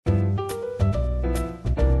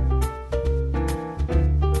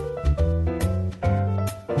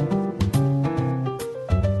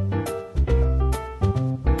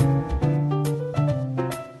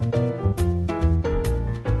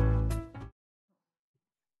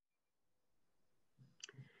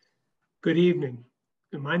Good evening.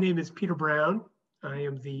 My name is Peter Brown. I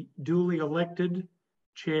am the duly elected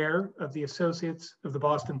chair of the Associates of the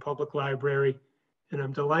Boston Public Library, and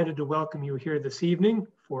I'm delighted to welcome you here this evening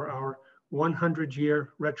for our 100-year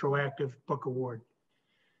Retroactive Book Award.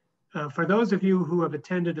 For those of you who have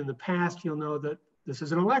attended in the past, you'll know that this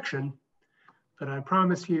is an election, but I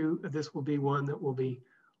promise you this will be one that will be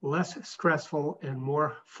less stressful and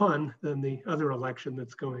more fun than the other election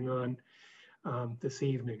that's going on this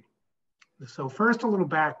evening. So first, a little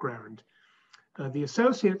background. The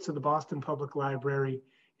Associates of the Boston Public Library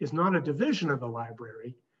is not a division of the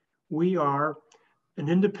library. We are an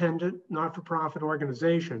independent, not-for-profit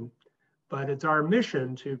organization, but it's our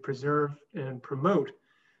mission to preserve and promote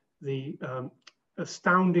the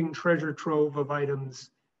astounding treasure trove of items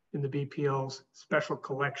in the BPL's special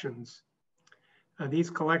collections. These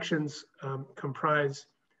collections comprise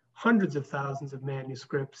hundreds of thousands of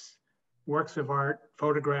manuscripts, works of art,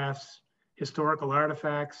 photographs, historical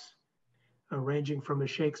artifacts, ranging from a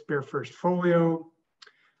Shakespeare First Folio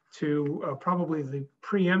to probably the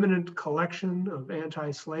preeminent collection of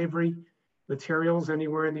anti-slavery materials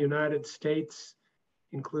anywhere in the United States,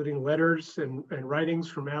 including letters and writings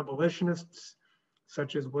from abolitionists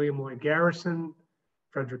such as William Lloyd Garrison,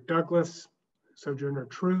 Frederick Douglass, Sojourner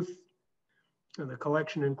Truth. And the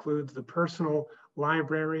collection includes the personal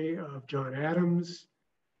library of John Adams,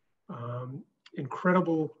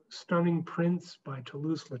 incredible, stunning prints by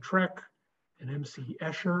Toulouse-Lautrec and M.C.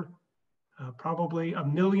 Escher, probably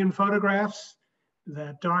 1 million photographs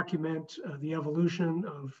that document the evolution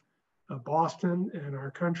of Boston and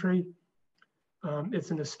our country.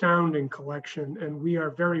 It's an astounding collection, and we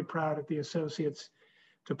are very proud at the Associates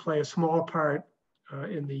to play a small part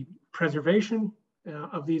in the preservation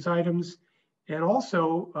of these items and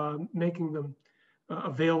also making them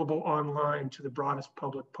available online to the broadest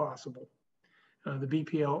public possible. The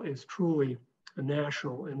BPL is truly a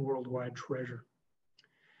national and worldwide treasure.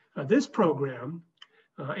 This program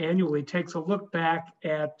annually takes a look back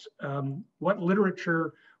at what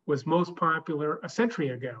literature was most popular a century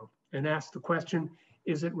ago and asks the question,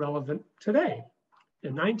 is it relevant today?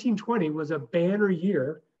 And 1920 was a banner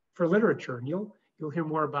year for literature, and you'll hear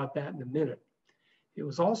more about that in a minute. It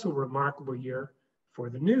was also a remarkable year for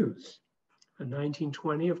the news. And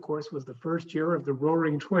 1920, of course, was the first year of the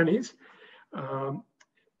Roaring Twenties.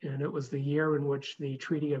 And it was the year in which the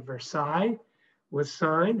Treaty of Versailles was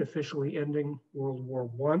signed, officially ending World War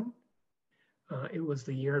I. It was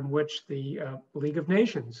the year in which the League of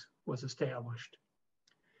Nations was established.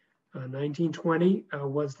 1920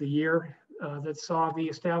 was the year that saw the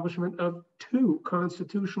establishment of 2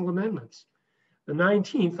 constitutional amendments. The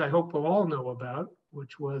 19th, I hope we'll all know about,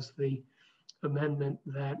 which was the amendment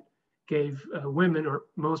that gave women, or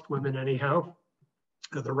most women anyhow,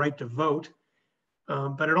 the right to vote.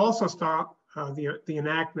 But it also stopped the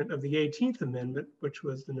enactment of the 18th Amendment, which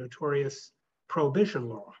was the notorious Prohibition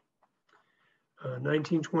Law.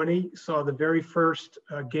 1920 saw the very first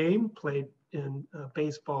game played in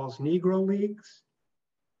baseball's Negro Leagues.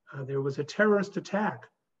 There was a terrorist attack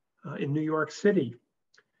in New York City,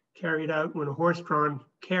 carried out when a horse-drawn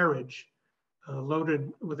carriage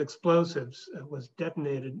loaded with explosives was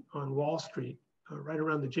detonated on Wall Street, right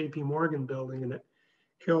around the J.P. Morgan building, and it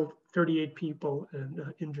killed 38 people and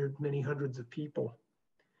injured many hundreds of people.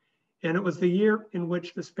 And it was the year in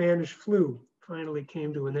which the Spanish flu finally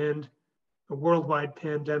came to an end, a worldwide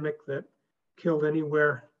pandemic that killed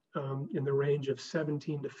anywhere in the range of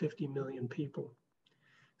 17 to 50 million people.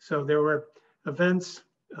 So there were events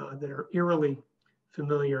that are eerily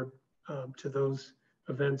familiar to those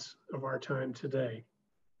events of our time today.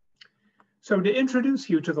 So to introduce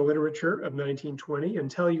you to the literature of 1920 and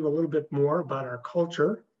tell you a little bit more about our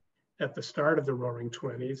culture at the start of the Roaring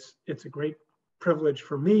Twenties, it's a great privilege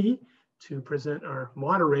for me to present our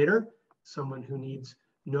moderator, someone who needs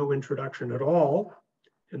no introduction at all,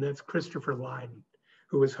 and that's Christopher Lydon,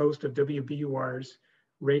 who is host of WBUR's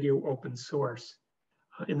Radio Open Source.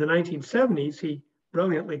 In the 1970s, he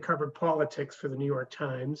brilliantly covered politics for the New York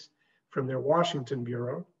Times from their Washington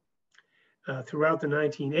bureau. Throughout the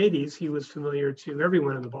 1980s, he was familiar to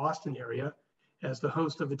everyone in the Boston area as the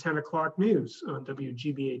host of the 10 o'clock news on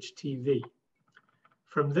WGBH TV.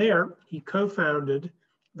 From there, he co-founded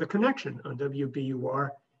The Connection on WBUR,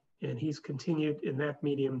 and he's continued in that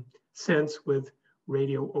medium since with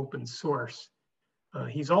Radio Open Source.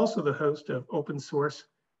 He's also the host of Open Source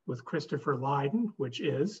with Christopher Lydon, which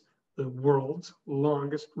is the world's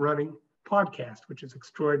longest running podcast, which is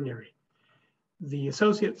extraordinary. The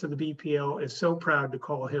Associates of the BPL is so proud to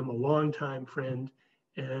call him a longtime friend,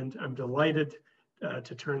 and I'm delighted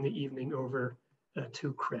to turn the evening over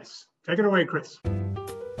to Chris. Take it away, Chris.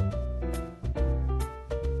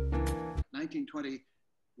 1920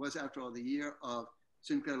 was, after all, the year of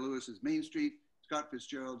Sinclair Lewis's Main Street, Scott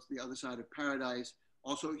Fitzgerald's The Other Side of Paradise,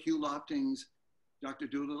 also Hugh Lofting's Dr.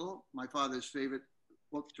 Dolittle, my father's favorite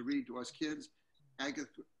book to read to us kids,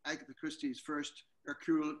 Agatha Christie's first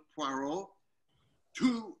Hercule Poirot,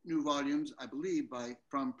 2 new volumes, I believe,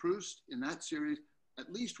 from Proust in that series,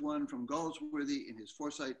 at least one from Galsworthy in his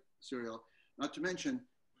Foresight serial, not to mention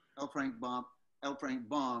L. Frank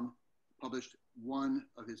Baum published one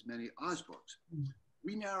of his many Oz books.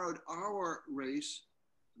 We narrowed our race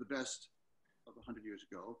to the best of 100 years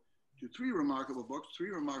ago to 3 remarkable books,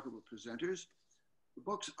 3 remarkable presenters. The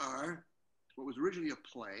books are what was originally a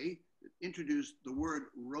play that introduced the word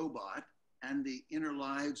robot and the inner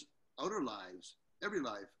lives, outer lives, every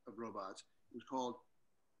life of robots. It was called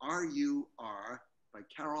R.U.R. by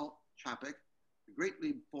Karel, Čapek, a great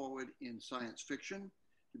leap forward in science fiction,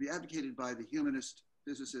 to be advocated by the humanist,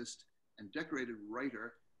 physicist, and decorated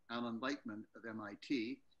writer Alan Lightman of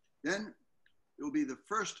MIT. Then it will be the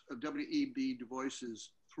first of W.E.B. Du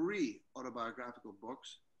Bois's 3 autobiographical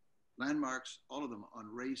books, landmarks, all of them on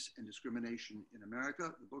race and discrimination in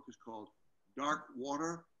America. The book is called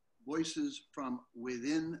Darkwater, Voices from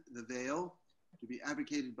Within the Veil, to be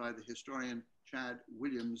advocated by the historian Chad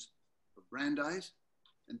Williams of Brandeis.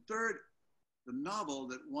 And third, the novel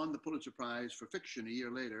that won the Pulitzer Prize for fiction a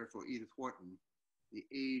year later for Edith Wharton, The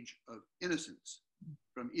Age of Innocence,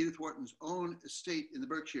 from Edith Wharton's own estate in the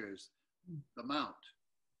Berkshires, the Mount,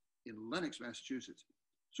 in Lenox, Massachusetts.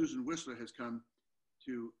 Susan Wissler has come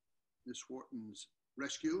to Miss Wharton's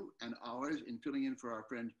rescue and ours in filling in for our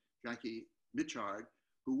friend Jackie Mitchard,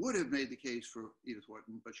 who would have made the case for Edith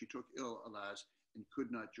Wharton, but she took ill, alas, and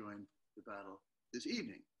could not join the battle this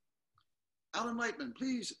evening. Alan Lightman,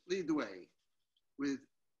 please lead the way with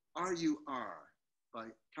R.U.R. by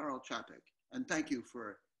Karel Čapek. And thank you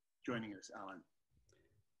for joining us, Alan.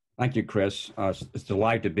 Thank you, Chris. It's a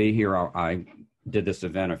delight to be here. I did this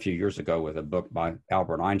event a few years ago with a book by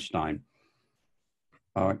Albert Einstein.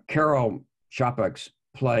 Karel Čapek's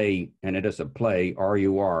play, and it is a play,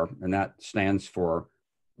 R.U.R., and that stands for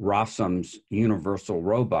Rossum's Universal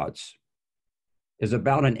Robots, is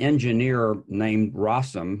about an engineer named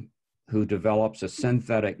Rossum who develops a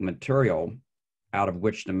synthetic material out of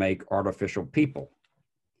which to make artificial people.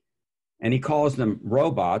 And he calls them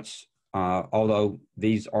robots, although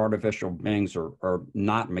these artificial beings are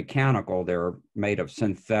not mechanical, they're made of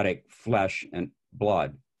synthetic flesh and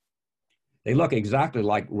blood. They look exactly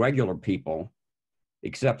like regular people,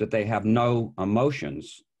 except that they have no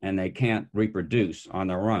emotions and they can't reproduce on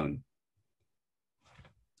their own.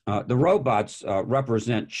 The robots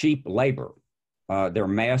represent cheap labor. They're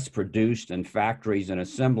mass-produced in factories and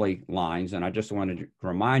assembly lines, and I just wanted to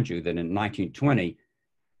remind you that in 1920,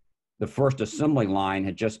 the first assembly line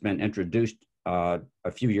had just been introduced a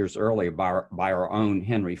few years earlier by our own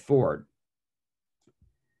Henry Ford.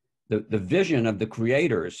 The vision of the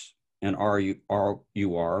creators in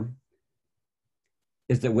R.U.R.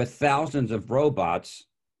 is that with thousands of robots,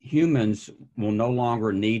 humans will no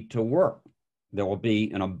longer need to work. There will be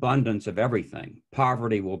an abundance of everything.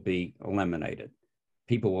 Poverty will be eliminated.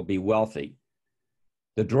 People will be wealthy.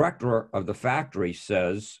 The director of the factory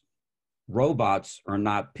says, robots are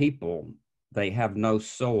not people. They have no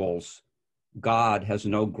souls. God has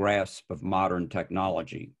no grasp of modern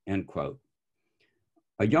technology, end quote.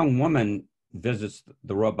 A young woman visits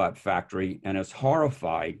the robot factory and is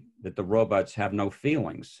horrified that the robots have no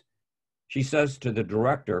feelings. She says to the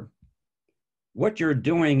director, "What you're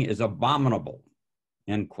doing is abominable,"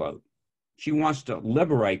 end quote. She wants to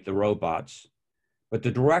liberate the robots, but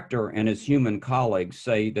the director and his human colleagues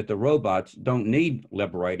say that the robots don't need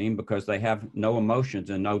liberating because they have no emotions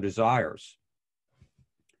and no desires.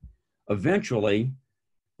 Eventually,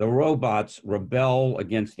 the robots rebel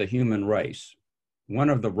against the human race. One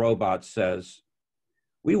of the robots says,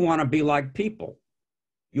 "We want to be like people.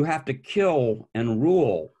 You have to kill and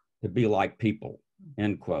rule to be like people,"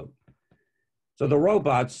 end quote. So the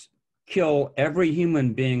robots kill every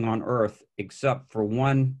human being on Earth except for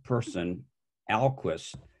one person,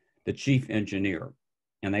 Alquist, the chief engineer,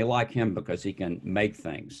 and they like him because he can make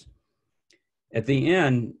things. At the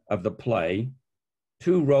end of the play,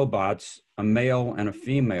 2 robots, a male and a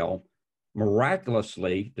female,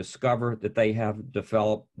 miraculously discover that they have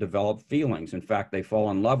developed feelings. In fact, they fall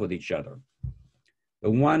in love with each other. The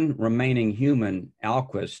one remaining human,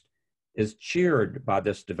 Alquist, is cheered by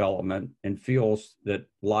this development and feels that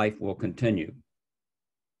life will continue.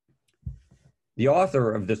 The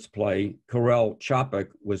author of this play, Karel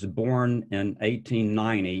Čapek, was born in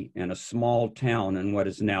 1890 in a small town in what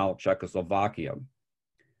is now Czechoslovakia.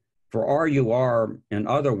 For R.U.R. and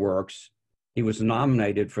other works, He was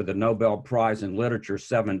nominated for the Nobel Prize in Literature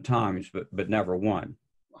 7 times, but never won.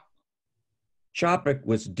 Čapek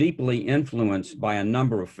was deeply influenced by a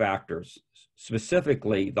number of factors,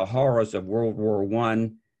 specifically the horrors of World War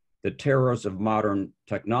I, the terrors of modern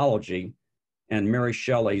technology, and Mary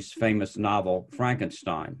Shelley's famous novel,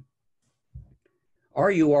 Frankenstein.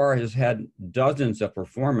 R.U.R. has had dozens of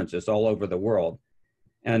performances all over the world,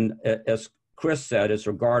 and as Chris said, is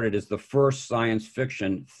regarded as the first science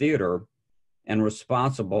fiction theater and was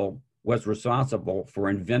responsible for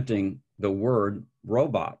inventing the word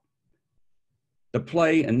robot. The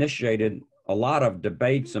play initiated a lot of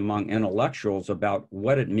debates among intellectuals about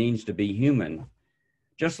what it means to be human,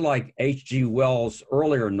 just like H.G. Wells'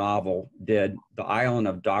 earlier novel did, The Island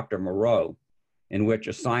of Dr. Moreau, in which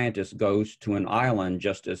a scientist goes to an island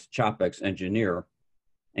just as Čapek's engineer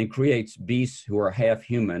and creates beasts who are half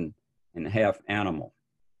human and half animal.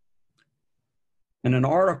 In an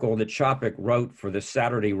article that Čapek wrote for the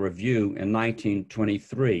Saturday Review in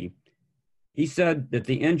 1923, he said that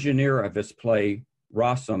the engineer of his play,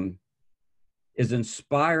 Rossum, is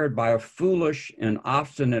inspired by a foolish and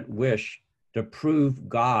obstinate wish to prove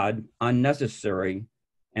God unnecessary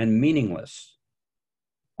and meaningless.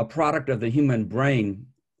 A product of the human brain,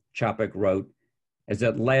 Čapek wrote, has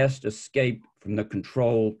at last escaped from the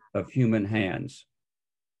control of human hands.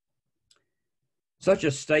 Such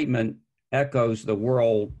a statement echoes the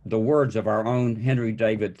words of our own Henry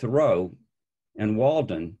David Thoreau in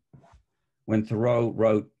Walden, when Thoreau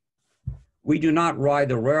wrote, "We do not ride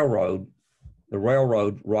the railroad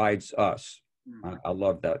rides us." I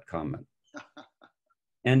love that comment.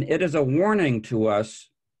 And it is a warning to us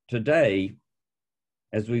today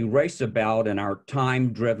as we race about in our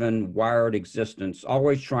time-driven, wired existence,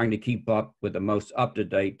 always trying to keep up with the most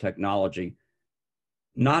up-to-date technology,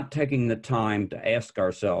 not taking the time to ask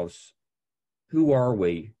ourselves, who are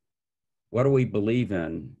we? What do we believe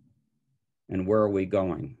in? And where are we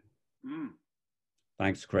going?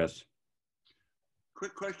 Thanks, Chris.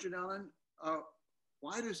 Quick question, Alan.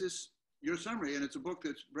 Why does this, your summary, and it's a book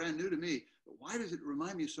that's brand new to me, but why does it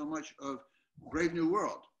remind me so much of Brave New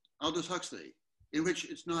World, Aldous Huxley, in which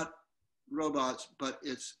it's not robots, but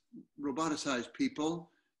it's roboticized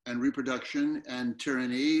people and reproduction and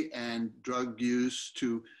tyranny and drug use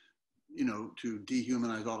to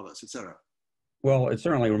dehumanize all of us, etc. Well, it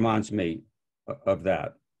certainly reminds me of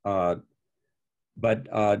that. But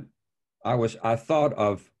I thought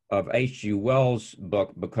of H.G. Wells'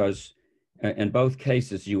 book because in both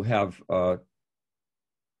cases you have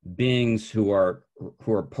beings who are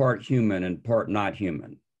part human and part not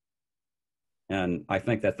human. And I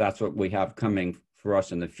think that that's what we have coming for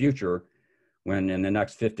us in the future, when in the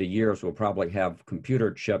next 50 years, we'll probably have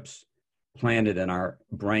computer chips planted in our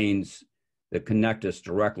brains that connect us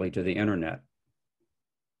directly to the internet.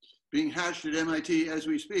 Being hashed at MIT as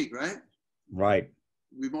we speak, right? Right.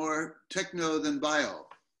 We're more techno than bio.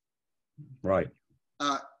 Right.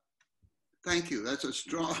 Thank you. That's a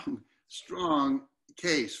strong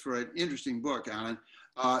case for an interesting book, Alan.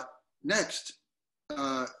 Next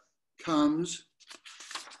comes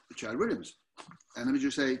Chad Williams. And let me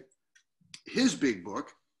just say, his big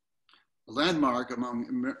book, a landmark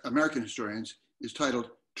among American historians, is titled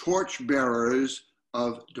Torchbearers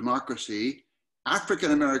of Democracy,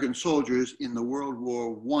 African-American Soldiers in the World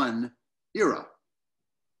War I Era.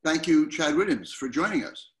 Thank you, Chad Williams, for joining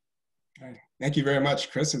us. Thank you very much,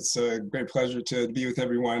 Chris. It's a great pleasure to be with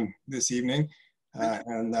everyone this evening.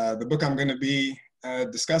 And the book I'm going to be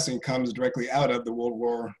discussing comes directly out of the World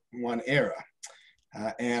War I era.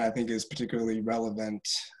 And I think is particularly relevant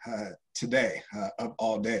today, of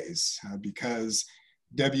all days, because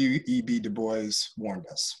W.E.B. Du Bois warned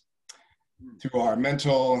us. Through our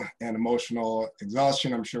mental and emotional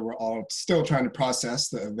exhaustion, I'm sure we're all still trying to process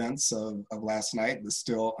the events of last night, the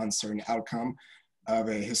still uncertain outcome of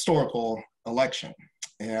a historical election.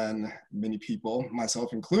 And many people,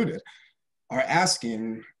 myself included, are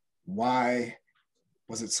asking, why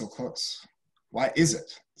was it so close? Why is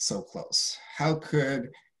it so close? How could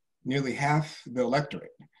nearly half the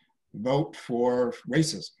electorate vote for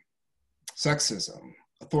racism, sexism,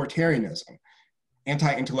 authoritarianism,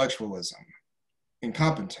 anti-intellectualism,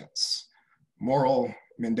 incompetence, moral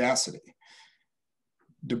mendacity?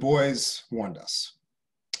 Du Bois warned us.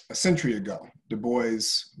 A century ago, Du Bois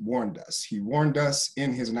warned us. He warned us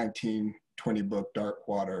in his 1920 book,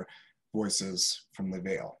 Darkwater, Voices from the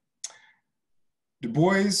Veil. Du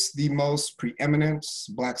Bois, the most preeminent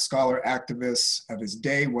Black scholar activist of his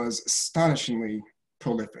day, was astonishingly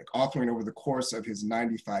prolific, authoring over the course of his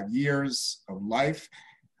 95 years of life.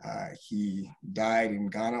 He died in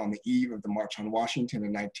Ghana on the eve of the March on Washington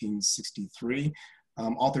in 1963,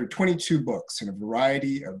 authored 22 books in a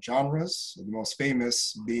variety of genres, the most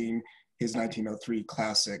famous being his 1903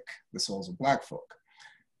 classic, The Souls of Black Folk.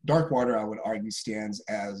 Darkwater, I would argue, stands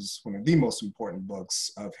as one of the most important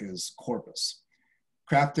books of his corpus.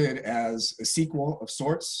 Crafted as a sequel of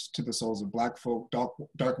sorts to The Souls of Black Folk,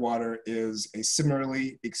 Darkwater is a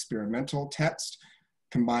similarly experimental text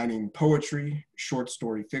combining poetry, short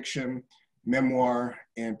story fiction, memoir,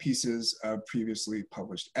 and pieces of previously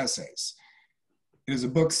published essays. It is a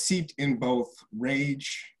book steeped in both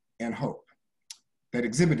rage and hope that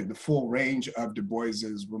exhibited the full range of Du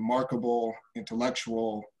Bois's remarkable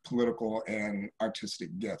intellectual, political, and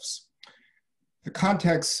artistic gifts. The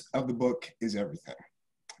context of the book is everything.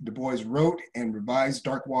 Du Bois wrote and revised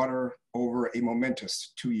Darkwater over a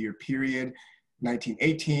momentous 2-year period,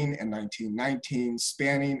 1918 and 1919,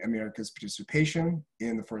 spanning America's participation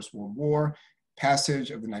in the First World War, passage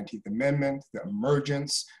of the 19th Amendment, the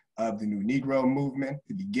emergence of the New Negro movement,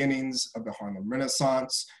 the beginnings of the Harlem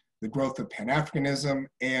Renaissance, the growth of Pan-Africanism,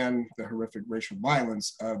 and the horrific racial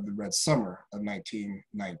violence of the Red Summer of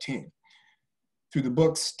 1919. Through the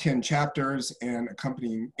book's 10 chapters and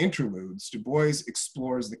accompanying interludes, Du Bois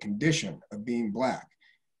explores the condition of being Black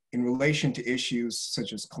in relation to issues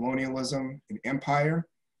such as colonialism and empire,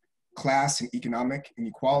 class and economic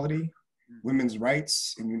inequality, women's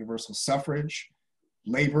rights and universal suffrage,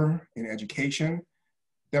 labor and education,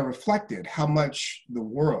 that reflected how much the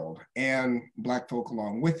world and Black folk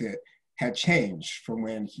along with it had changed from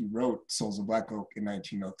when he wrote Souls of Black Folk in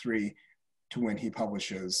 1903 to when he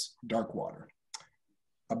publishes Darkwater.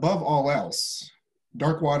 Above all else,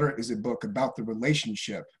 Darkwater is a book about the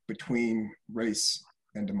relationship between race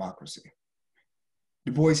and democracy.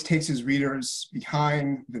 Du Bois takes his readers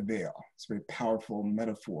behind the veil. It's a very powerful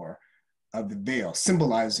metaphor of the veil,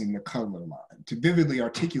 symbolizing the color line, to vividly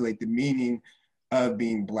articulate the meaning of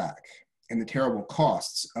being Black and the terrible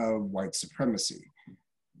costs of white supremacy.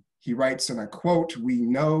 He writes, and I quote, "We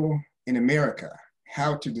know in America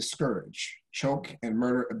how to discourage, choke, and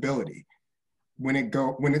murder ability when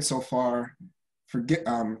it's so far, repeat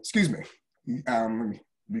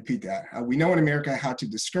that. We know in America how to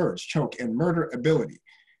discourage, choke, and murder ability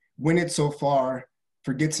when it so far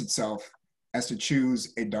forgets itself as to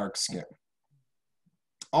choose a dark skin."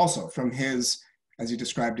 Also, from his, as he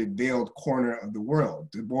described it, veiled corner of the world,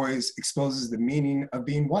 Du Bois exposes the meaning of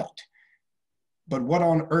being white. But what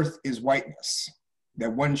on earth is whiteness,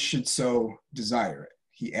 that one should so desire it?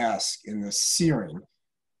 He asks in the searing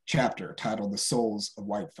chapter titled The Souls of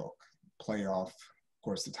White Folk, play off, of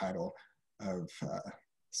course, the title of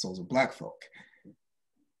Souls of Black Folk.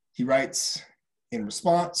 He writes in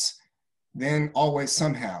response, "Then always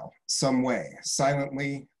somehow, some way,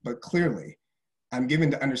 silently but clearly, I'm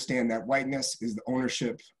given to understand that whiteness is the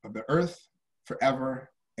ownership of the earth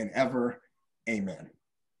forever and ever, amen."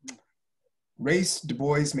 Race, Du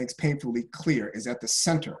Bois makes painfully clear, is at the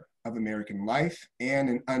center of American life and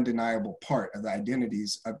an undeniable part of the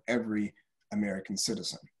identities of every American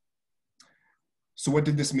citizen. So what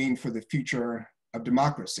did this mean for the future of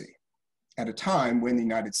democracy? At a time when the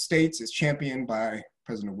United States, as championed by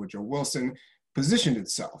President Woodrow Wilson, positioned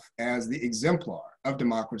itself as the exemplar of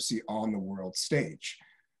democracy on the world stage.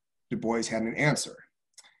 Du Bois had an answer.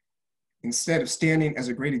 Instead of standing as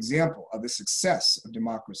a great example of the success of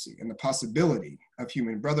democracy and the possibility of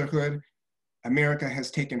human brotherhood, America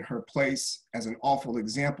has taken her place as an awful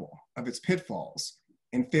example of its pitfalls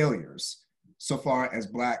and failures so far as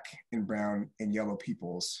Black and brown and yellow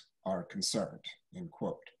peoples are concerned, end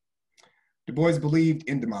quote. Du Bois believed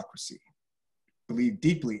in democracy, believed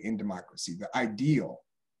deeply in democracy, the ideal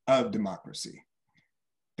of democracy.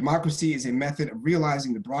 Democracy is a method of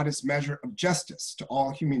realizing the broadest measure of justice to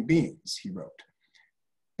all human beings, he wrote.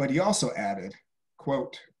 But he also added,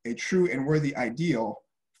 quote, "A true and worthy ideal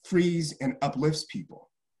frees and uplifts people.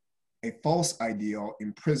 A false ideal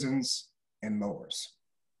imprisons and lowers."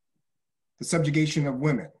 The subjugation of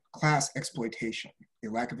women, class exploitation, a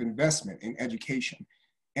lack of investment in education,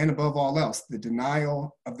 and above all else, the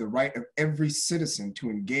denial of the right of every citizen to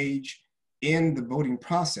engage in the voting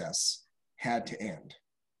process had to end.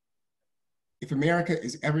 If America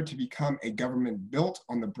is ever to become a government built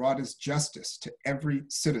on the broadest justice to every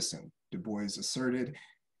citizen, Du Bois asserted,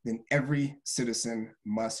 then every citizen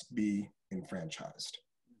must be enfranchised.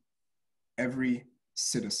 Every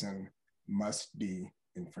citizen must be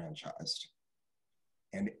enfranchised.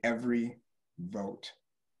 And every vote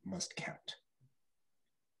must count.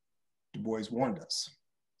 Du Bois warned us.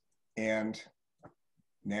 And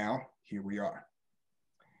now, here we are.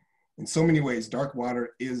 In so many ways, Darkwater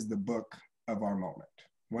is the book of our moment.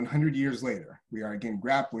 100 years later, we are again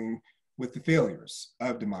grappling with the failures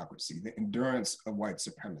of democracy, the endurance of white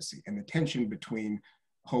supremacy, and the tension between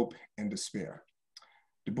hope and despair.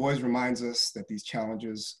 Du Bois reminds us that these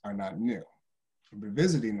challenges are not new. The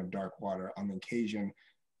revisiting of Darkwater on the occasion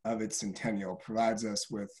of its centennial provides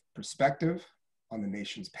us with perspective on the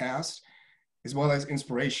nation's past, as well as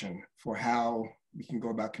inspiration for how we can go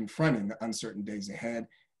about confronting the uncertain days ahead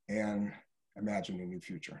and imagining a new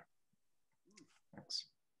future. Thanks.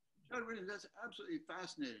 John Williams, that's absolutely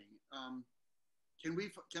fascinating.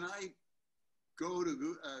 Can I go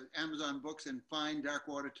to Amazon Books and find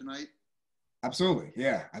Darkwater tonight? Absolutely,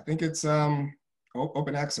 yeah. I think it's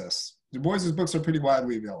open access. Du Bois's books are pretty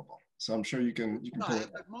widely available, so I'm sure you can pull it.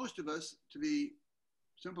 But most of us, to be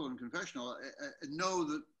simple and confessional, know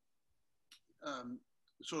the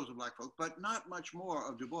souls of Black folk, but not much more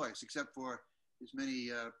of Du Bois, except for his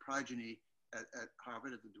many progeny at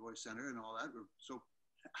Harvard, at the Du Bois Center and all that. So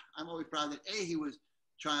I'm always proud that A, he was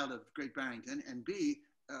child of Great Barrington, and B,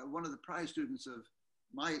 one of the prize students of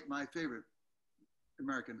my favorite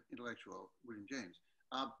American intellectual, William James.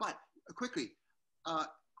 But quickly,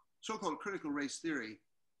 so-called critical race theory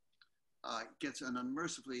gets an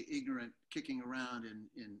unmercifully ignorant kicking around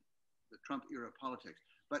in the Trump era politics.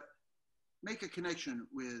 But make a connection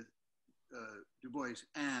with Du Bois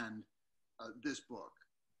and this book.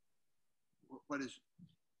 What is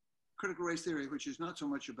critical race theory, which is not so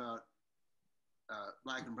much about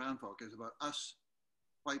Black and brown folk as about us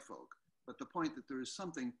white folk, but the point that there is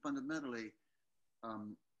something fundamentally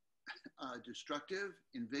destructive,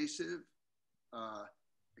 invasive,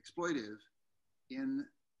 exploitive in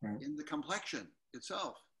the complexion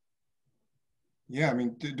itself. Yeah, I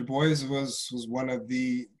mean, Du Bois was one of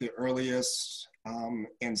the earliest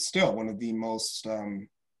and still one of the most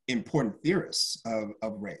important theorists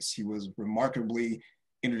of race. He was remarkably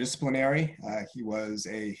interdisciplinary. He was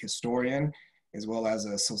a historian, as well as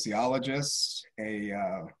a sociologist, a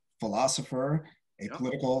philosopher, a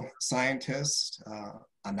political scientist,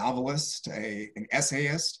 a novelist, an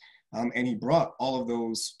essayist, and he brought all of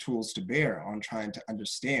those tools to bear on trying to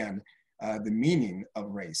understand the meaning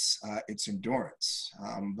of race, its endurance,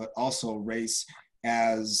 but also race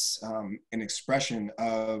as an expression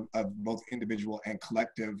of both individual and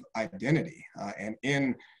collective identity. And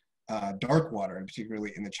in Darkwater, and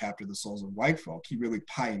particularly in the chapter, The Souls of White Folk, he really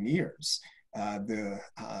pioneers the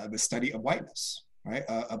study of whiteness, right?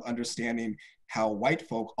 Of understanding how white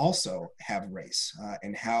folk also have race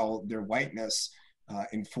and how their whiteness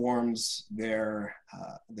informs their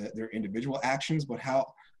individual actions, but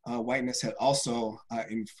how whiteness had also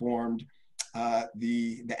informed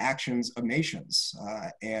the actions of nations,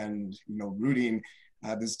 and rooting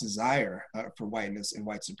this desire for whiteness and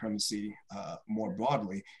white supremacy more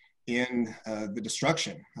broadly in the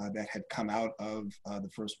destruction that had come out of the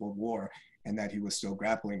First World War and that he was still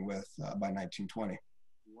grappling with by 1920.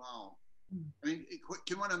 Wow. I mean,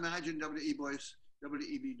 can one imagine W.E.B.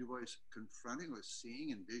 Du Bois confronting or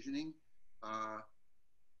seeing, envisioning our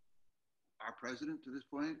president to this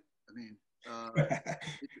point? I mean,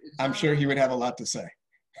 I'm sure he would have a lot to say.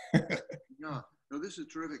 No, this is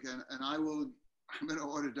terrific, and I'm going to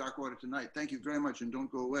order Darkwater tonight. Thank you very much, and don't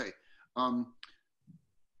go away.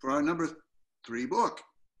 For our number 3 book,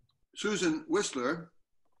 Susan Wissler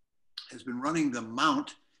has been running the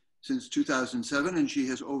Mount since 2007, and she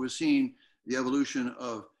has overseen the evolution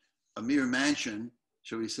of a mere mansion,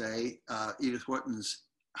 shall we say, Edith Wharton's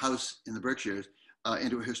house in the Berkshires,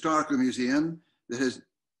 into a historical museum that has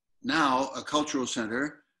now a cultural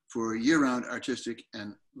center for year-round artistic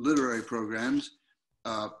and literary programs.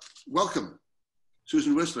 Welcome,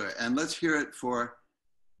 Susan Wissler, and let's hear it for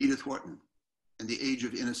Edith Wharton and the Age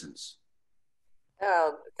of Innocence.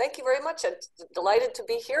 Thank you very much. I'm delighted to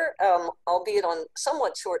be here, albeit on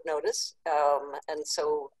somewhat short notice.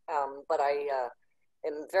 But I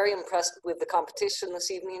am very impressed with the competition this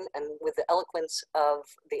evening and with the eloquence of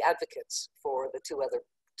the advocates for the two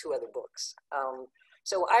other books.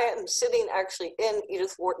 So I am sitting actually in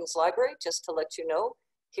Edith Wharton's library, just to let you know,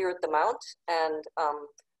 here at the Mount. And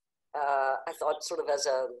I thought, sort of as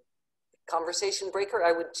a conversation breaker,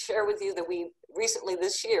 I would share with you that we recently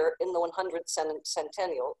this year, in the 100th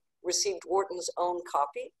centennial, received Wharton's own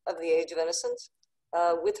copy of The Age of Innocence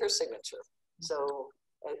with her signature. So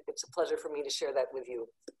it's a pleasure for me to share that with you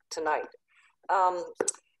tonight.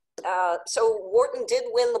 So Wharton did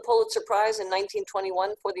win the Pulitzer Prize in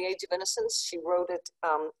 1921 for The Age of Innocence. She wrote it,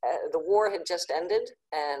 the war had just ended,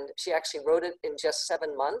 and she actually wrote it in just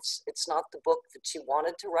 7 months. It's not the book that she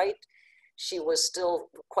wanted to write. She was still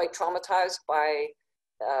quite traumatized by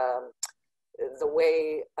the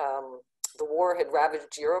way the war had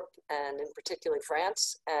ravaged Europe and in particular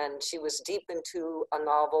France, and she was deep into a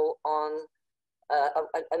novel on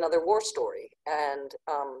another war story. And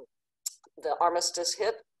the armistice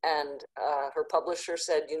hit, and her publisher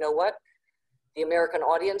said, you know what? The American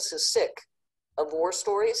audience is sick of war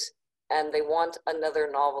stories, and they want another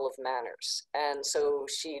novel of manners. And so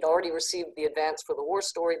she'd already received the advance for the war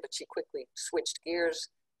story, but she quickly switched gears,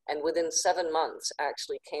 and within 7 months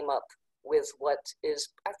actually came up with what is,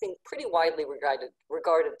 I think, pretty widely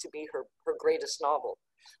regarded to be her greatest novel.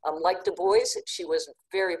 Like DuBois, she was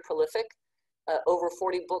very prolific, over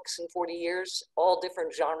 40 books in 40 years, all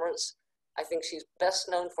different genres. I think she's best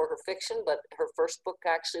known for her fiction, but her first book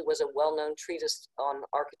actually was a well-known treatise on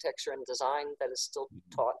architecture and design that is still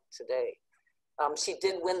taught today. She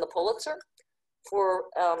did win the Pulitzer for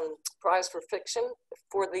prize for fiction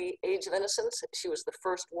for The Age of Innocence. She was the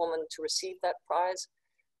first woman to receive that prize.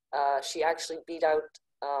 She actually beat out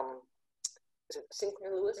is it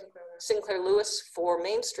Sinclair Lewis? Sinclair Lewis for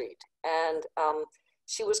Main Street. And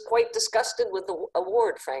she was quite disgusted with the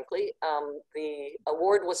award, frankly. The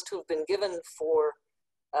award was to have been given for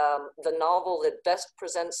the novel that best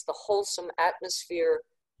presents the wholesome atmosphere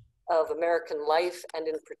of American life, and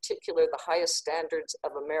in particular, the highest standards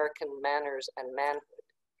of American manners and manhood.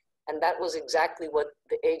 And that was exactly what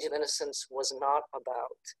The Age of Innocence was not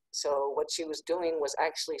about. So what she was doing was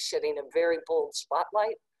actually shedding a very bold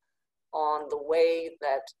spotlight on the way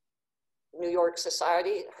that New York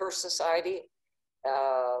society, her society,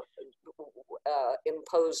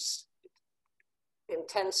 imposed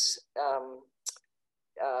intense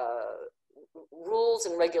rules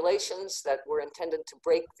and regulations that were intended to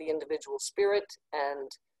break the individual spirit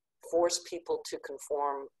and force people to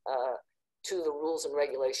conform to the rules and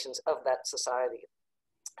regulations of that society.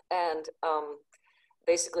 And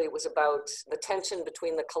basically it was about the tension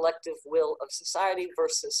between the collective will of society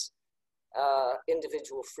versus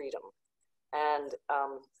individual freedom. And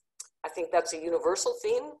I think that's a universal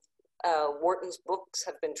theme. Wharton's books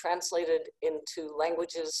have been translated into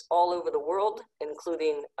languages all over the world,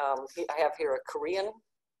 including, I have here a Korean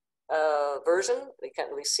version. You can't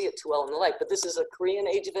really see it too well in the light, but this is a Korean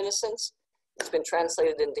Age of Innocence. It's been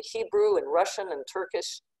translated into Hebrew and Russian and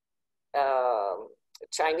Turkish,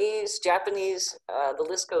 Chinese, Japanese, the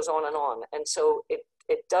list goes on and on. And so it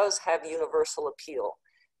does have universal appeal.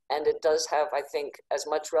 And it does have, I think, as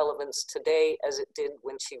much relevance today as it did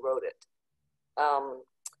when she wrote it. And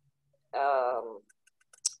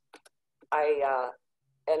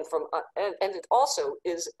it also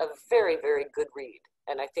is a very, very good read.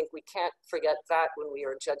 And I think we can't forget that when we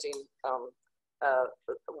are judging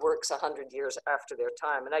works 100 years after their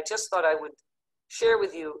time. And I just thought I would share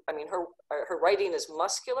with you, I mean, her writing is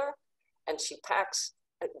muscular, and she packs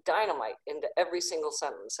dynamite into every single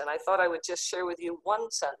sentence. And I thought I would just share with you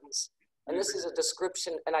one sentence. And this is a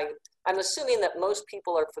description, and I'm assuming that most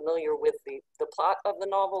people are familiar with the plot of the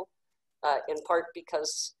novel, in part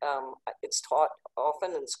because it's taught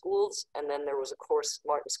often in schools. And then there was, of course,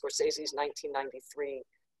 Martin Scorsese's 1993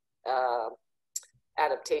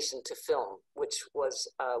 adaptation to film, which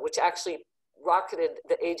actually rocketed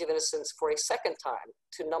The Age of Innocence for a second time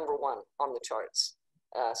to #1 on the charts.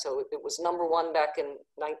 So it was #1 back in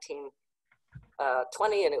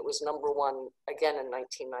 1920, and it was #1 again in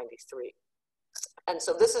 1993. And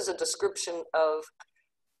so this is a description of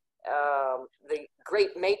the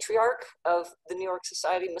great matriarch of the New York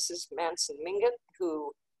Society, Mrs. Manson Mingott,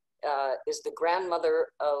 who is the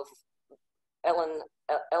grandmother of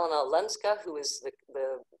Elena Lenska, who is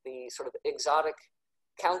the sort of exotic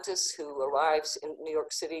countess who arrives in New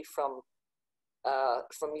York City from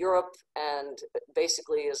Europe, and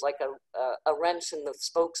basically is like a wrench in the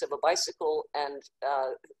spokes of a bicycle, and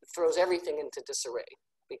throws everything into disarray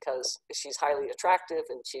because she's highly attractive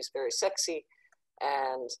and she's very sexy,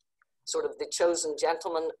 and sort of the chosen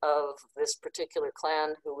gentleman of this particular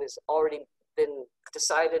clan, who has already been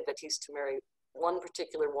decided that he's to marry one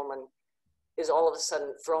particular woman, is all of a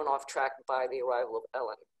sudden thrown off track by the arrival of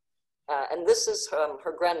Ellen. And this is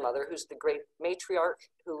her grandmother, who's the great matriarch,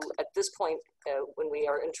 who at this point, when we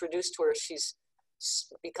are introduced to her, she's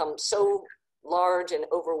become so large and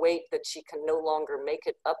overweight that she can no longer make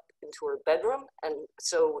it up into her bedroom. And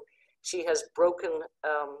so she has broken,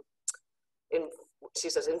 she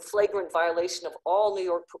says, in flagrant violation of all New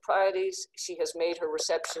York proprieties, she has made her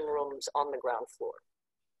reception rooms on the ground floor.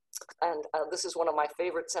 And this is one of my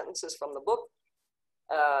favorite sentences from the book.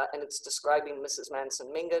 And it's describing Mrs.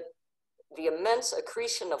 Manson Mingott. The immense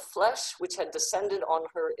accretion of flesh which had descended on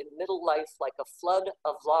her in middle life like a flood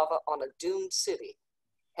of lava on a doomed city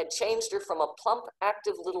had changed her from a plump,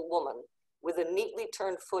 active little woman with a neatly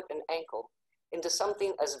turned foot and ankle into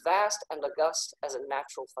something as vast and august as a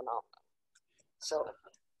natural phenomenon. So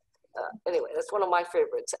anyway, that's one of my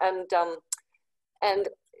favorites. And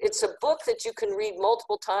it's a book that you can read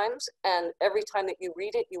multiple times, and every time that you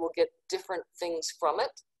read it, you will get different things from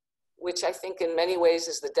it, which I think in many ways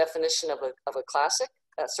is the definition of a classic.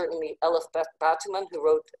 Certainly Elif Batuman, who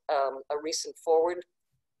wrote a recent foreword,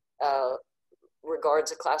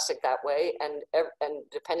 regards a classic that way, and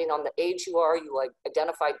depending on the age you are, you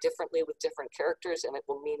identify differently with different characters, and it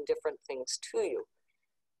will mean different things to you.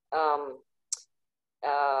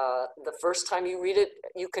 The first time you read it,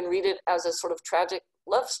 you can read it as a sort of tragic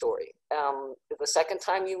love story. The second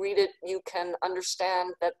time you read it, you can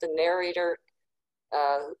understand that the narrator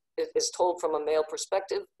is told from a male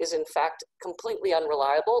perspective is in fact completely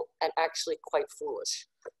unreliable and actually quite foolish,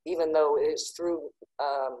 even though it is through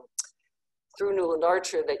Newland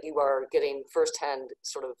Archer that you are getting firsthand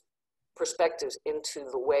sort of perspectives into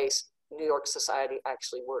the way New York society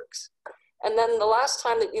actually works. And then the last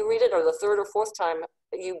time that you read it, or the third or fourth time,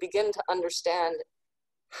 you begin to understand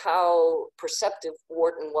how perceptive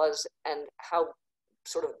Wharton was, and how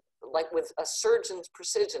sort of like with a surgeon's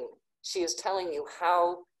precision, she is telling you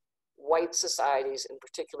how white societies, in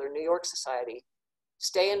particular New York society,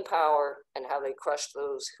 stay in power and how they crush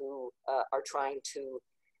those who are trying to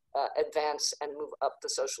advance and move up the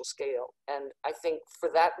social scale. And I think for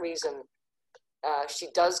that reason, she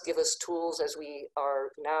does give us tools as we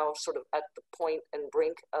are now sort of at the point and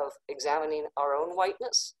brink of examining our own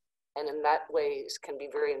whiteness, and in that way can be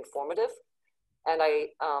very informative. And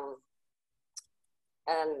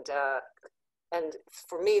and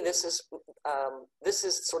for me, this is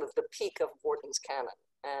sort of the peak of Wharton's canon,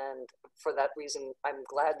 and for that reason, I'm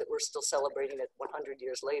glad that we're still celebrating it 100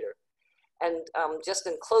 years later. And just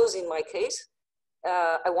in closing my case,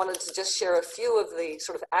 I wanted to just share a few of the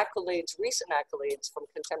sort of accolades, recent accolades from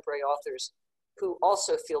contemporary authors who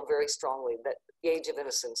also feel very strongly that The Age of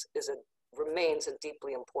Innocence remains a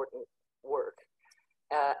deeply important work.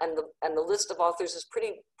 And the list of authors is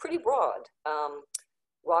pretty broad.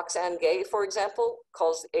 Roxane Gay, for example,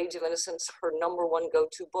 calls The Age of Innocence her #1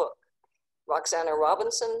 go-to book. Roxana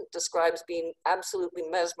Robinson describes being absolutely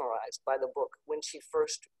mesmerized by the book when she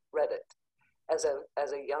first read it as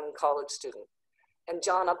a young college student. And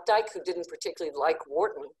John Updike, who didn't particularly like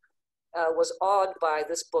Wharton, was awed by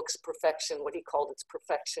this book's perfection, what he called its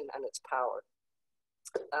perfection and its power.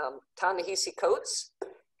 Ta-Nehisi Coates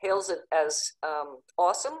hails it as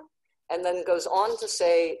awesome, and then goes on to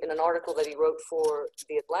say in an article that he wrote for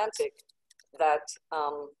The Atlantic that,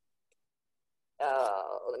 let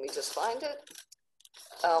me just find it,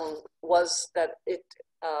 was that it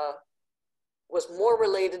was more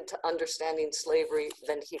related to understanding slavery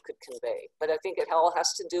than he could convey. But I think it all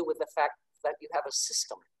has to do with the fact that you have a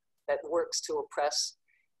system that works to oppress,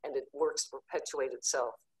 and it works to perpetuate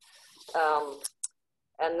itself.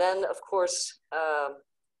 And then, of course,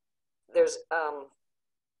 there's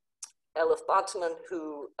Elif Batuman,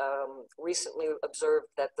 who recently observed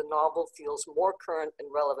that the novel feels more current and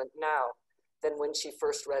relevant now than when she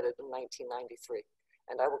first read it in 1993.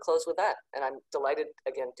 And I will close with that. And I'm delighted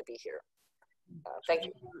again to be here. Thank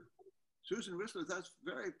you. Susan Wissler, that's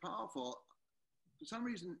very powerful. For some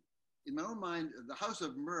reason, in my own mind, The House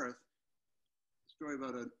of Mirth, a story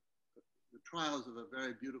about the trials of a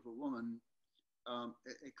very beautiful woman,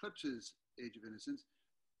 eclipses Age of Innocence.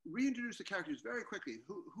 Reintroduce the characters very quickly.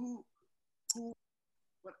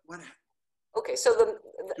 What? Okay, so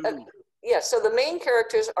so the main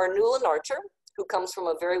characters are Newland Archer, who comes from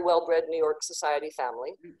a very well-bred New York society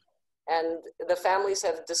family, and the families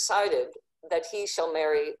have decided that he shall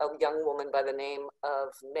marry a young woman by the name of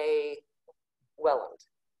May Welland,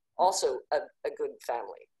 also a good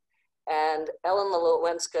family. And Ellen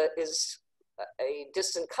Lewenska is a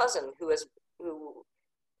distant cousin who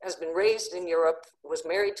has been raised in Europe, was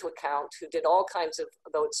married to a count who did all kinds of,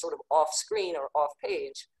 though it's sort of off screen or off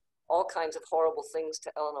page, all kinds of horrible things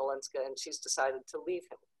to Ellen Olenska, and she's decided to leave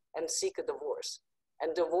him and seek a divorce.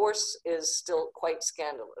 And divorce is still quite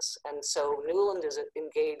scandalous. And so Newland is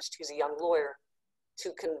engaged, he's a young lawyer,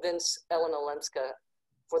 to convince Ellen Olenska,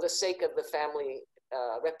 for the sake of the family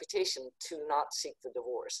reputation, to not seek the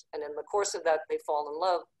divorce. And in the course of that, they fall in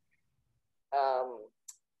love.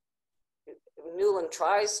 Newland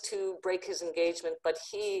tries to break his engagement, but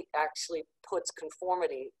he actually puts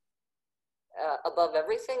conformity above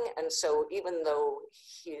everything. And so even though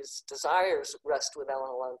his desires rest with Ellen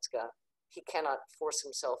Olenska, he cannot force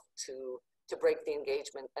himself to break the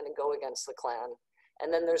engagement and go against the clan.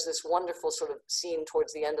 And then there's this wonderful sort of scene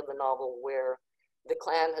towards the end of the novel where the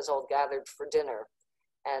clan has all gathered for dinner,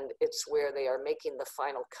 and it's where they are making the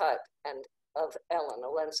final cut. And of Ellen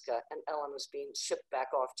Olenska, and Ellen was being shipped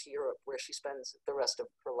back off to Europe, where she spends the rest of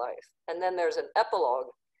her life. And then there's an epilogue.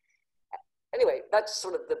 Anyway, that's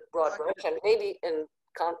sort of the broad brush, and maybe in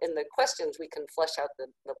the questions we can flesh out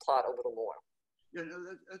the plot a little more. Yeah, no,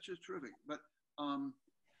 that's just terrific. But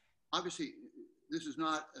obviously, this is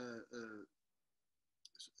not a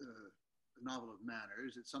novel of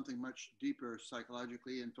manners. It's something much deeper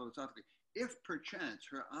psychologically and philosophically. If perchance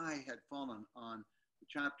her eye had fallen on the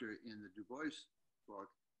chapter in the DuBois book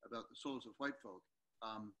about the souls of white folk,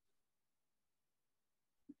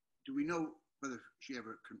 do we know whether she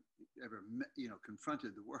ever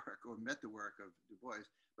confronted the work or met the work of DuBois?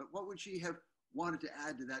 But what would she have wanted to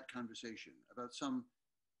add to that conversation about some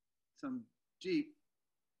deep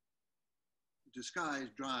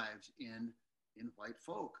disguised drives in white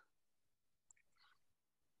folk?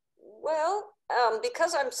 Well,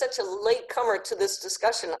 because I'm such a latecomer to this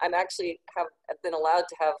discussion, I'm actually have been allowed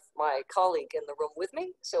to have my colleague in the room with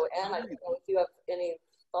me. So, Anne, I don't know if you have any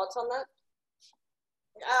thoughts on that.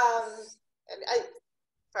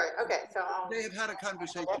 Sorry. Okay. So they have had a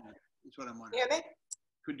conversation. Is what I'm wondering. Hear me?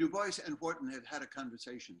 Could DuBois and Wharton have had a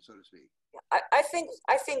conversation, so to speak? Yeah, I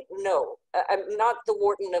think no. I'm not the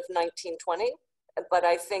Wharton of 1920, but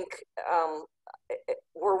I think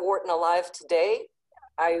were Wharton alive today,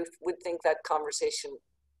 I would think that conversation,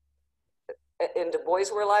 and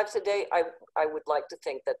DuBois were alive today, I would like to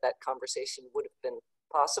think that that conversation would have been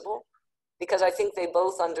possible, because I think they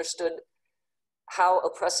both understood how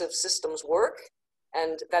oppressive systems work,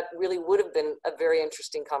 and that really would have been a very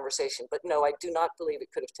interesting conversation. But no, I do not believe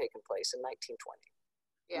it could have taken place in 1920.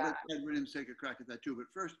 Yeah. Well, let Williams take a crack at that too. But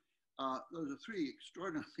first, those are three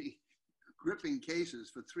extraordinarily gripping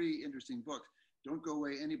cases for three interesting books. Don't go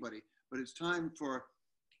away, anybody. But it's time for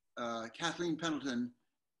Kathleen Pendleton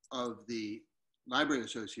of the Library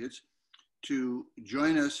Associates to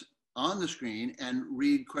join us on the screen and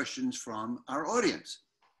read questions from our audience,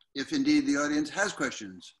 if indeed the audience has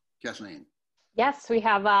questions. Kathleen. Yes, we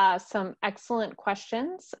have some excellent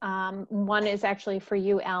questions. One is actually for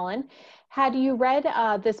you, Alan. Had you read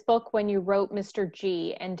this book when you wrote Mr.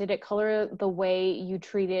 G, and did it color the way you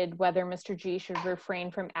treated whether Mr. G should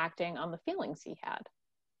refrain from acting on the feelings he had?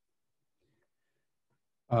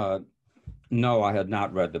 No, I had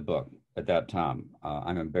not read the book at that time.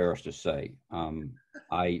 I'm embarrassed to say.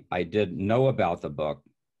 I did know about the book,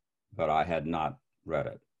 but I had not read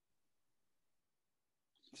it.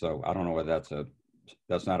 So I don't know whether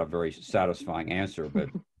that's not a very satisfying answer,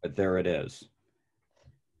 but there it is.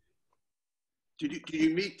 Did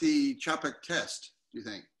you meet the Čapek test, do you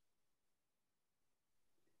think?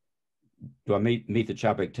 Do I meet the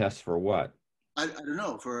Čapek test for what? I don't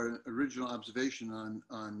know, for an original observation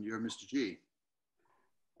on your Mr. G.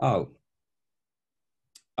 Oh.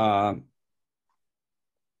 Well,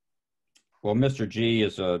 Mr. G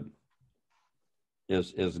is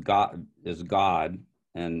God,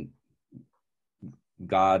 and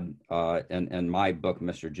God in my book,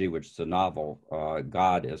 Mr. G, which is a novel,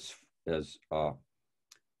 God is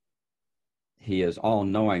he is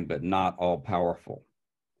all-knowing but not all-powerful,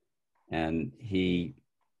 and he's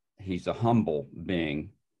a humble being,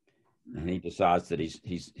 and he decides that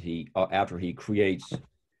he after he creates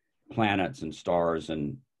planets and stars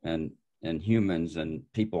and humans and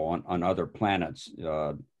people on other planets,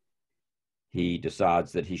 he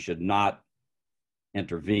decides that he should not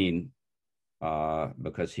intervene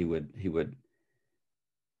because he would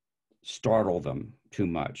startle them too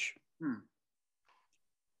much.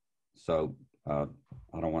 So I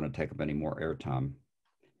don't want to take up any more airtime.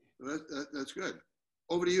 That's good.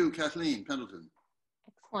 Over to you, Kathleen Pendleton.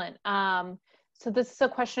 Excellent. So this is a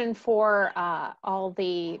question for all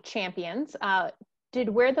the champions. Did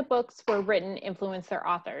where the books were written influence their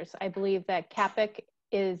authors? I believe that Čapek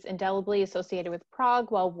is indelibly associated with Prague,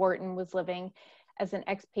 while Wharton was living as an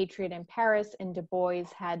expatriate in Paris, and DuBois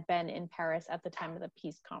had been in Paris at the time of the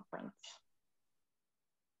peace conference.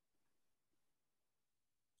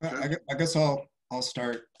 I guess I'll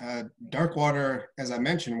start. Darkwater, as I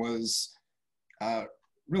mentioned, was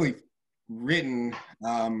really written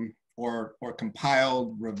or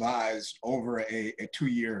compiled, revised over a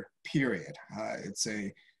 2-year period. It's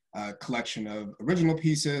a collection of original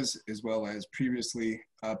pieces as well as previously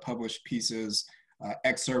published pieces,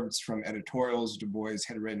 excerpts from editorials DuBois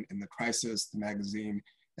had written in The Crisis, the magazine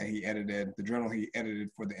that he edited, the journal he edited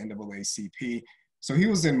for the NAACP. So he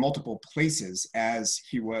was in multiple places as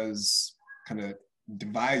he was kind of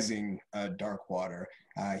devising Darkwater.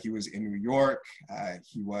 He was in New York.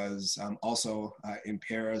 He was also in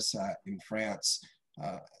Paris, in France,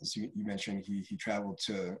 as you mentioned, he traveled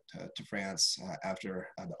to France after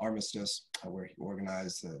the armistice, where he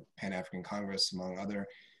organized the Pan-African Congress, among other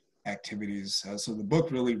activities. So the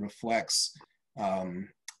book really reflects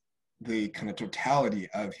the kind of totality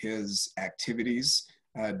of his activities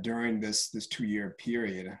during this 2-year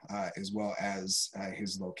period, as well as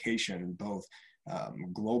his location, both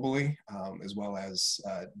globally as well as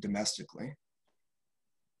domestically.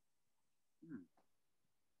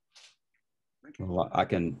 Well, I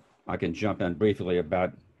can jump in briefly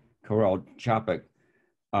about Karel Čapek.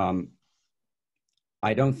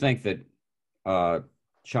 I don't think that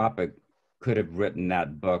Čapek could have written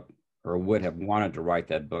that book or would have wanted to write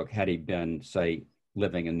that book had he been, say,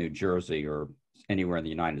 living in New Jersey or anywhere in the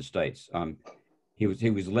United States. He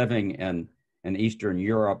was living in Eastern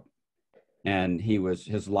Europe, and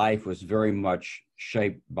his life was very much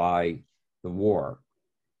shaped by the war.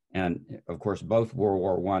 And of course, both World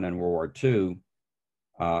War I and World War II,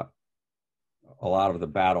 a lot of the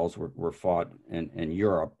battles were fought in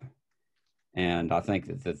Europe. And I think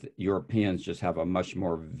that the Europeans just have a much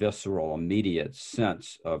more visceral, immediate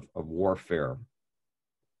sense of warfare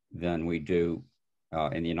than we do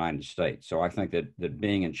in the United States. So I think that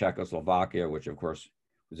being in Czechoslovakia, which of course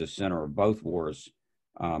was the center of both wars,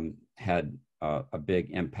 had a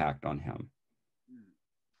big impact on him.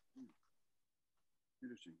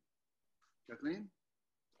 Interesting. Kathleen?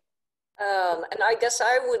 And I guess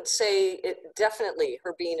I would say definitely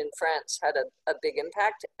her being in France had a big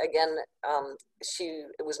impact. Again,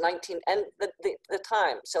 it was 19, and the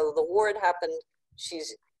time. So the war had happened. She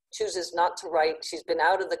chooses not to write. She's been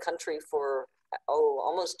out of the country for,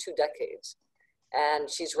 almost 2 decades. And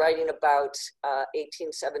she's writing about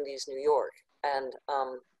 1870s New York. And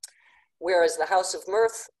whereas The House of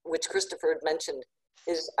Mirth, which Christopher had mentioned,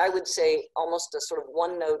 is, I would say, almost a sort of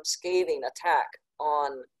one-note scathing attack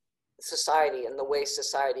on society and the way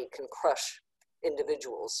society can crush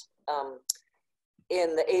individuals.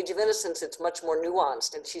 In The Age of Innocence, it's much more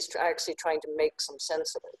nuanced, and she's actually trying to make some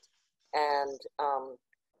sense of it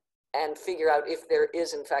and figure out if there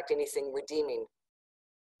is, in fact, anything redeeming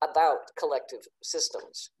about collective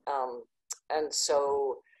systems.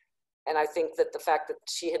 And I think that the fact that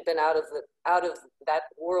she had been out of that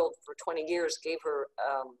world for 20 years gave her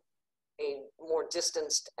a more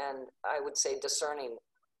distanced and, I would say, discerning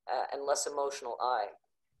and less emotional eye.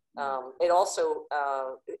 It also,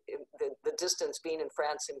 the distance being in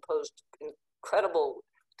France imposed incredible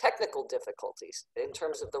technical difficulties in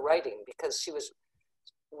terms of the writing, because she was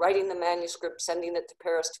writing the manuscript, sending it to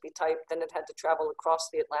Paris to be typed, then it had to travel across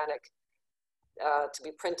the Atlantic to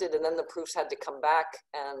be printed, and then the proofs had to come back,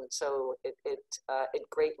 and so it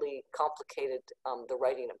greatly complicated the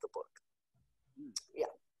writing of the book. Yeah.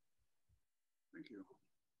 Thank you.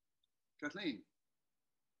 Kathleen?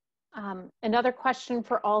 Another question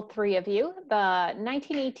for all 3 of you. The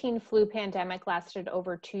 1918 flu pandemic lasted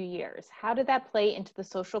over 2 years. How did that play into the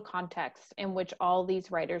social context in which all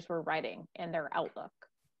these writers were writing and their outlook?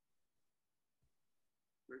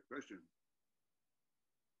 Great question.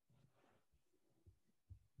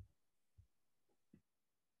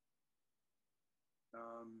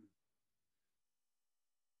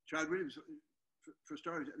 Chad Williams, for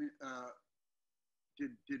starters, I mean,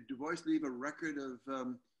 did DuBois leave a record of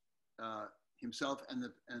himself and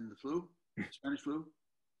the flu, Spanish flu?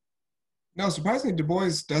 No, surprisingly,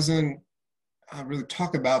 DuBois doesn't really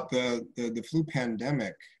talk about the flu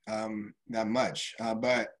pandemic that much,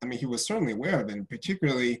 but I mean, he was certainly aware of it, and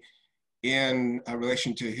particularly in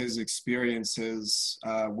relation to his experiences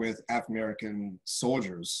with African-American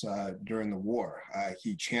soldiers during the war.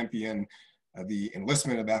 He championed the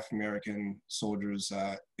enlistment of African-American soldiers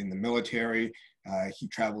in the military. He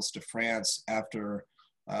travels to France after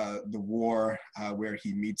the war, where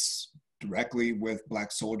he meets directly with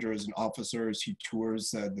Black soldiers and officers. He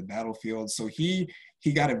tours the battlefield. So he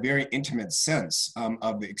got a very intimate sense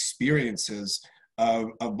of the experiences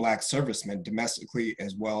of Black servicemen domestically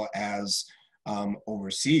as well as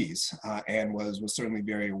overseas, and was certainly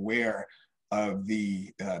very aware of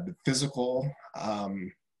the physical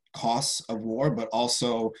costs of war, but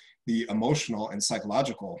also the emotional and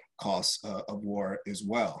psychological costs of war as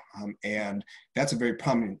well. And that's a very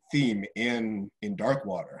prominent theme in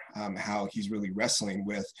Darkwater, how he's really wrestling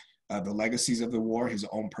with the legacies of the war, his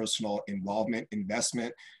own personal involvement,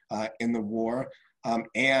 investment in the war,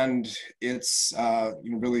 and its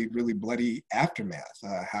really, really bloody aftermath.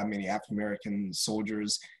 How many African-American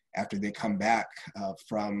soldiers, after they come back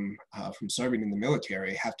from serving in the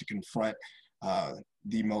military, have to confront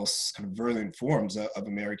the most kind of virulent forms of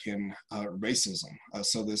American racism.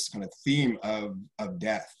 So this kind of theme of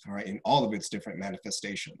death, right, in all of its different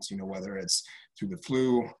manifestations, you know, whether it's through the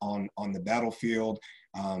flu, on the battlefield,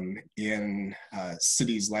 in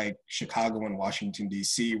cities like Chicago and Washington,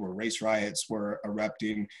 D.C., where race riots were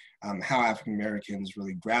erupting, how African Americans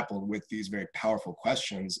really grappled with these very powerful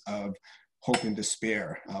questions of hope and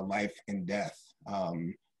despair, life and death,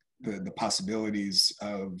 the possibilities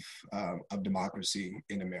of democracy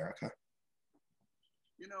in America.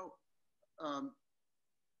 You know,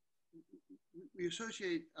 we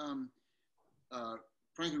associate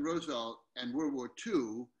Franklin Roosevelt and World War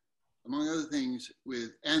II, among other things,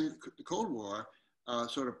 with, and the Cold War,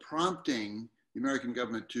 sort of prompting the American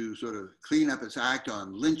government to sort of clean up its act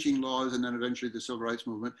on lynching laws and then eventually the Civil Rights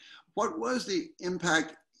Movement. What was the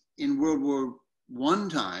impact in World War I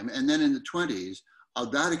time and then in the 20s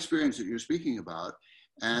of that experience that you're speaking about,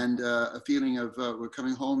 and a feeling of we're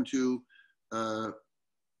coming home to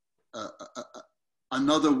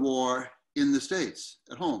another war in the States,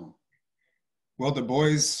 at home? Well,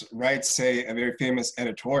 DuBois writes a very famous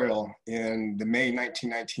editorial in the May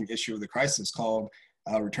 1919 issue of The Crisis called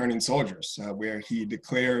Returning Soldiers, where he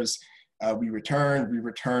declares, we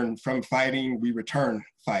return from fighting, we return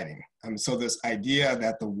fighting. So this idea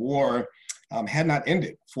that the war had not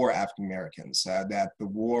ended for African Americans, that the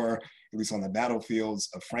war, at least on the battlefields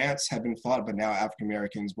of France, had been fought, but now African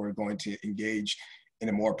Americans were going to engage in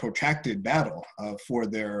a more protracted battle for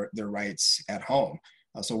their rights at home.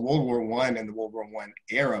 So World War I and the World War I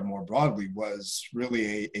era more broadly was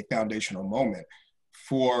really a foundational moment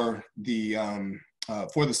for the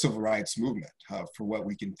civil rights movement, for what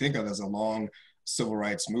we can think of as a long civil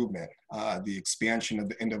rights movement, the expansion of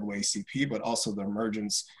the NAACP, but also the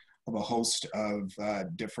emergence of a host of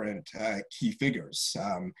different key figures,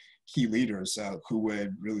 key leaders who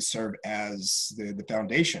would really serve as the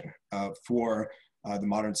foundation for the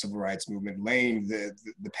modern civil rights movement, laying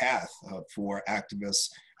the path for activists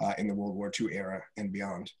in the World War II era and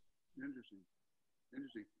beyond. Interesting,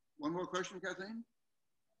 interesting. One more question, Kathleen?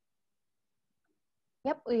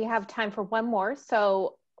 Yep, we have time for one more.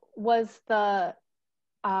 So was the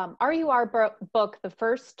R.U.R. book the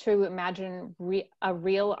first to imagine a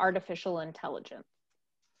real artificial intelligence?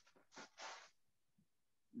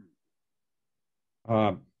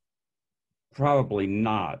 Probably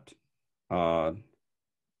not. I'm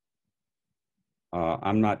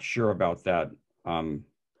not sure about that.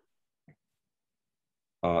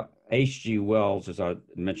 H.G. Wells, as I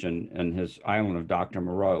mentioned in his Island of Dr.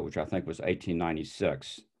 Moreau, which I think was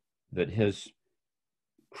 1896, that his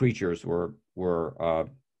creatures were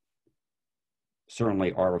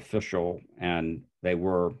certainly artificial and they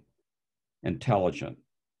were intelligent.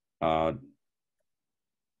 But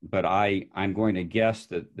I'm going to guess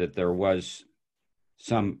that there was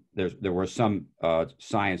there was some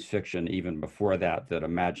science fiction even before that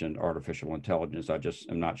imagined artificial intelligence. I just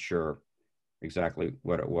am not sure exactly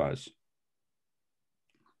what it was.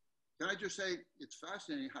 Can I just say, it's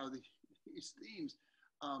fascinating how these themes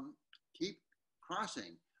keep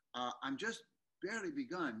crossing. I'm just barely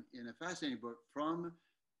begun in a fascinating book from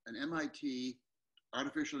an MIT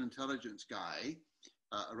artificial intelligence guy,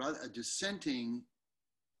 a dissenting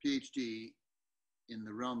PhD in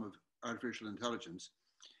the realm of artificial intelligence,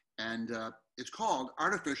 and it's called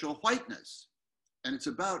Artificial Whiteness, and it's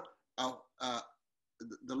about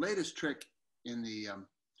the latest trick in the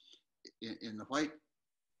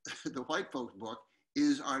white folks book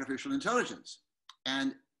is artificial intelligence,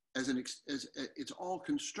 and as it's all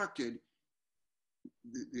constructed.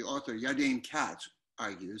 The author Yadane Katz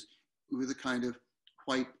argues with a kind of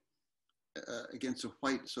white against a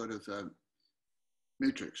white sort of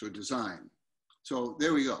matrix or design. So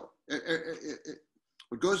there we go.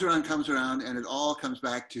 What goes around comes around, and it all comes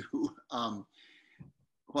back to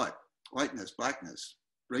what? Whiteness, blackness,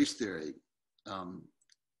 race theory,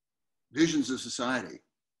 visions of society.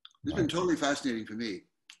 It's been totally fascinating for me.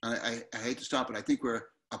 I hate to stop, but I think we're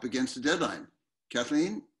up against the deadline.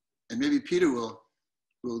 Kathleen, and maybe Peter will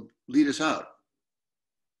lead us out.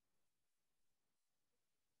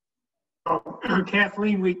 Oh,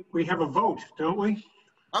 Kathleen, we have a vote, don't we?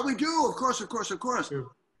 Oh, we do, of course.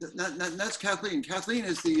 That's Kathleen. Kathleen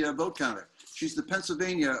is the vote counter. She's the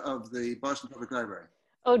Pennsylvania of the Boston Public Library.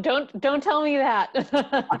 Oh, don't tell me that.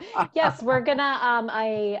 Yes, we're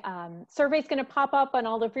gonna, survey's gonna pop up on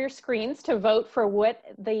all of your screens to vote for what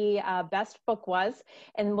the best book was.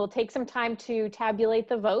 And we'll take some time to tabulate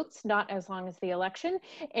the votes, not as long as the election,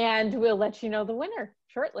 and we'll let you know the winner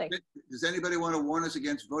shortly. Does anybody want to warn us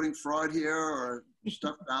against voting fraud here, or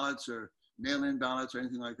stuffed ballots or mail-in ballots or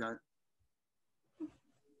anything like that?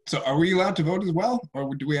 So are we allowed to vote as well,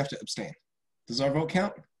 or do we have to abstain? Does our vote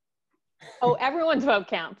count? Oh, everyone's vote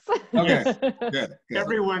counts. Okay, good.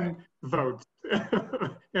 Everyone votes.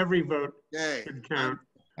 Every vote Yay. should count.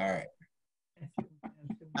 All right.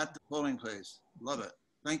 At the polling place. Love it.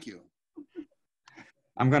 Thank you.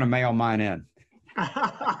 I'm going to mail mine in. I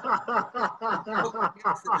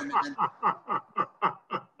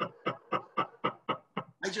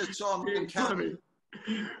just saw him counting.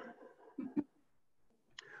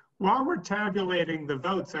 While we're tabulating the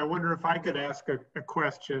votes, I wonder if I could ask a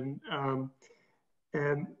question.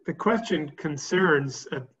 And the question concerns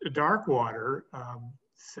Darkwater.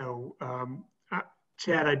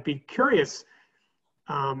 Chad, I'd be curious,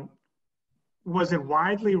 was it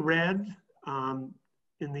widely read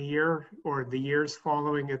in the year or the years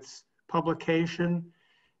following its publication?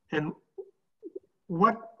 And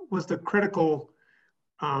what was the critical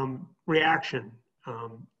reaction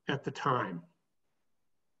at the time?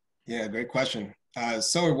 Yeah, great question.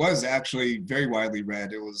 So it was actually very widely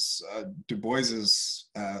read. It was DuBois's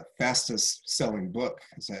fastest selling book,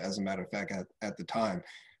 as a matter of fact, at the time.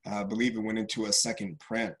 I believe it went into a second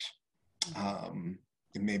print,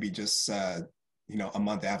 maybe just a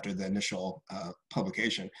month after the initial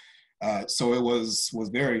publication. So it was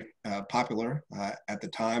very popular at the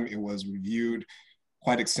time. It was reviewed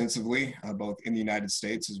quite extensively, both in the United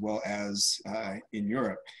States as well as in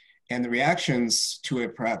Europe. And the reactions to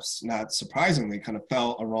it, perhaps not surprisingly, kind of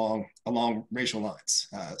fell along racial lines.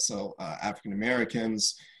 So African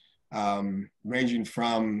Americans, ranging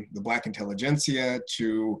from the Black intelligentsia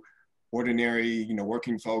to ordinary,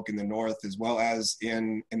 working folk in the North, as well as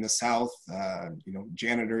in the South,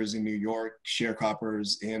 janitors in New York,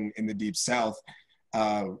 sharecroppers in the Deep South,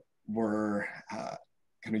 were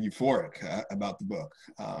kind of euphoric about the book.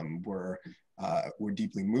 Were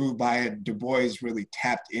deeply moved by it. DuBois really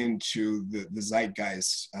tapped into the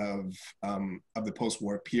zeitgeist of the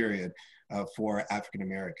post-war period for African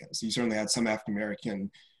Americans. You certainly had some African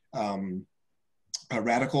American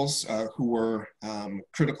radicals who were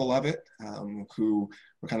critical of it, who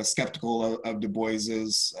were kind of skeptical of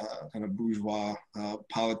DuBois's kind of bourgeois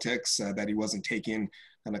politics, that he wasn't taking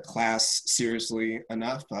kind of class seriously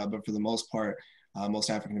enough. But for the most part, most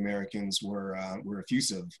African Americans were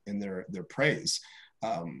effusive in their praise.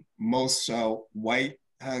 Most white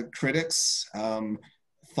critics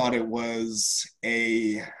thought it was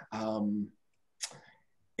a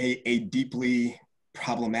deeply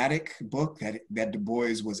problematic book, that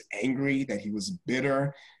DuBois was angry, that he was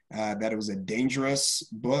bitter, that it was a dangerous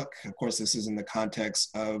book. Of course, this is in the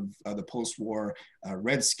context of the post-war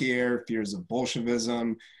Red Scare, fears of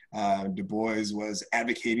Bolshevism. DuBois was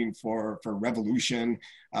advocating for revolution.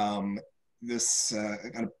 This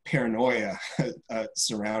kind of paranoia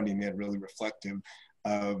surrounding it, really reflective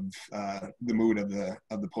of the mood of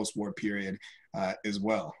the post-war period as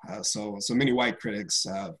well. So many white critics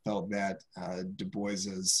felt that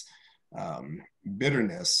DuBois's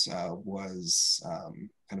bitterness was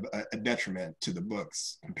kind of a detriment to the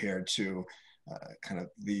books compared to kind of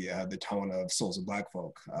the tone of Souls of Black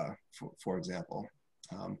Folk, for example.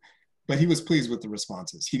 But he was pleased with the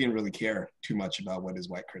responses. He didn't really care too much about what his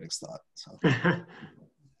white critics thought. So.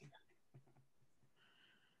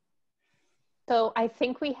 So I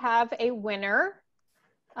think we have a winner.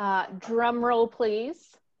 Drum roll,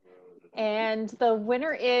 please. And the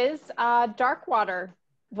winner is Darkwater,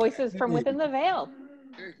 Voices from Within the Veil.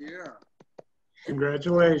 Here.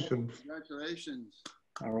 Congratulations. Congratulations.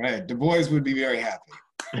 All right, DuBois would be very happy.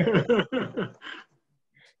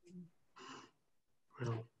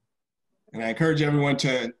 Well, and I encourage everyone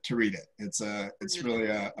to read it. It's really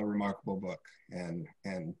a remarkable book and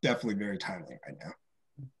definitely very timely right now.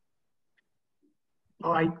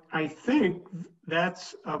 well, I think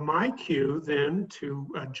that's my cue then to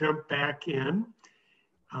jump back in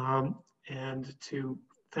and to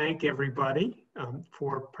thank everybody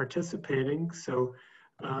for participating. So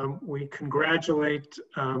we congratulate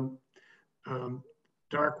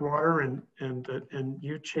Darkwater and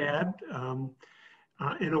you, Chad.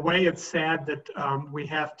 In a way, it's sad that we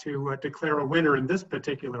have to declare a winner in this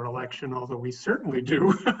particular election, although we certainly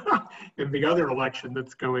do in the other election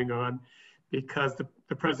that's going on, because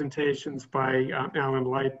the presentations by Alan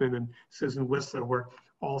Lightman and Susan Wissler were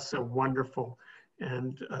also wonderful.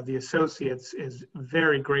 And the Associates is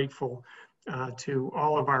very grateful to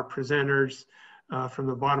all of our presenters from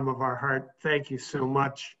the bottom of our heart. Thank you so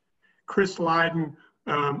much. Chris Lydon,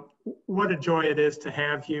 what a joy it is to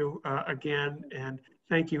have you again, and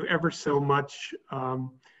thank you ever so much.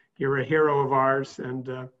 You're a hero of ours,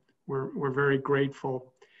 and we're very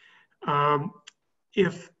grateful.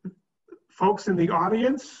 If folks in the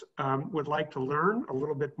audience would like to learn a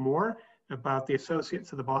little bit more about the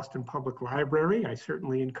Associates of the Boston Public Library, I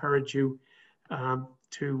certainly encourage you to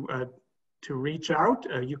reach out.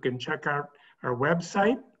 You can check out our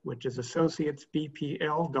website, which is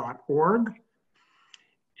associatesbpl.org.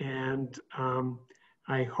 And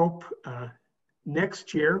I hope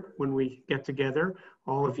next year when we get together,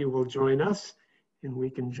 all of you will join us and we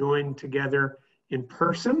can join together in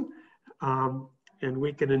person, and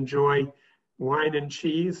we can enjoy wine and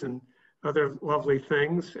cheese and other lovely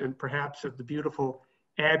things, and perhaps at the beautiful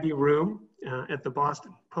Abbey Room at the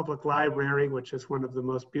Boston Public Library, which is one of the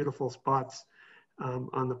most beautiful spots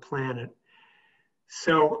on the planet.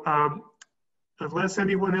 So unless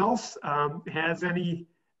anyone else has any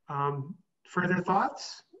further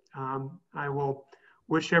thoughts, I will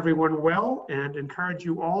wish everyone well and encourage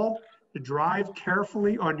you all to drive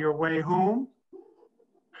carefully on your way home.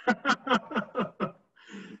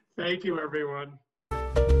 Thank you, everyone.